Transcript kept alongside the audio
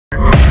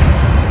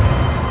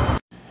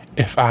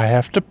If I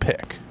have to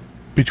pick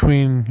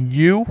between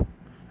you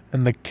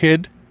and the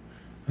kid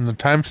and the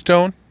time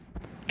stone,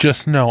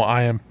 just know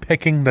I am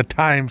picking the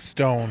time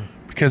stone.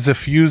 Because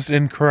if used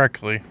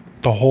incorrectly,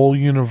 the whole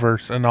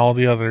universe and all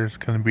the others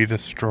can be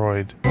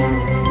destroyed.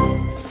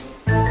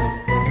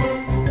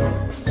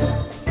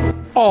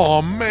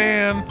 Oh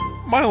man,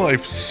 my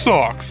life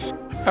sucks.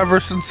 Ever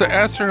since the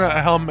astronaut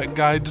helmet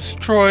guy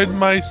destroyed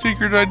my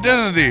secret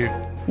identity.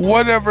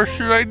 Whatever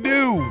should I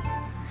do?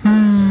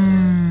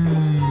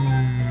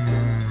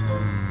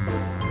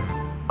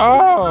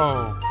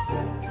 Oh,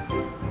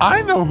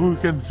 I know who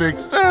can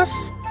fix this.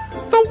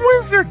 The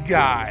wizard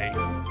guy.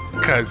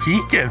 'Cause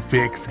he can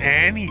fix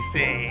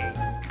anything.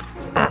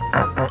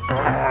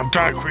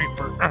 Die,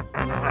 creeper.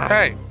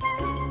 Hey,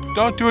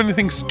 don't do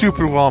anything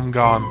stupid while I'm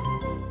gone.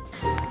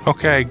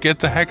 Okay, get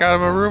the heck out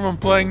of my room. I'm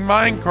playing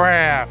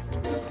Minecraft.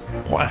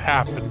 What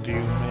happened to you,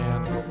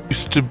 man? You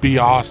used to be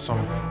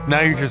awesome.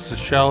 Now you're just a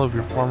shell of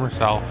your former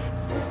self.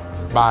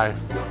 Bye.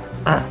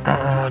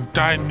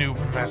 Die, noob,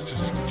 Master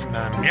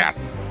 69. Yes!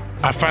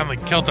 I finally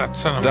killed that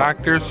son of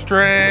Dr.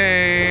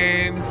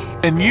 Strange.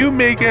 And you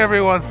make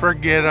everyone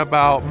forget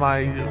about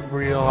my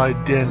real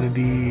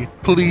identity,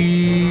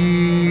 please.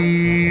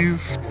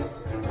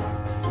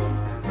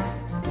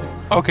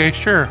 Okay,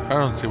 sure. I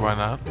don't see why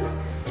not.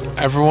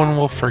 Everyone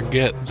will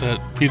forget that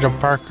Peter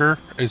Parker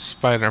is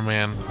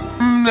Spider-Man.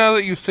 Now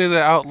that you say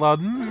that out loud,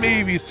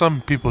 maybe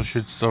some people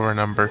should still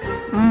remember.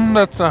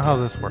 That's not how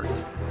this works.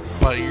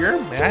 But you're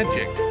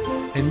magic,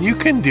 and you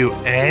can do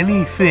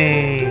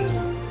anything.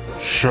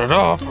 Shut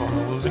up,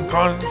 I'm losing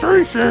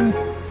concentration.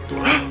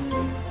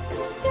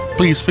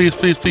 Please, please,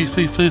 please, please,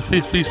 please, please,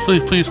 please, please, please,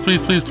 please, please,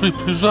 please, please,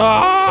 please.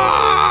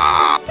 Ah!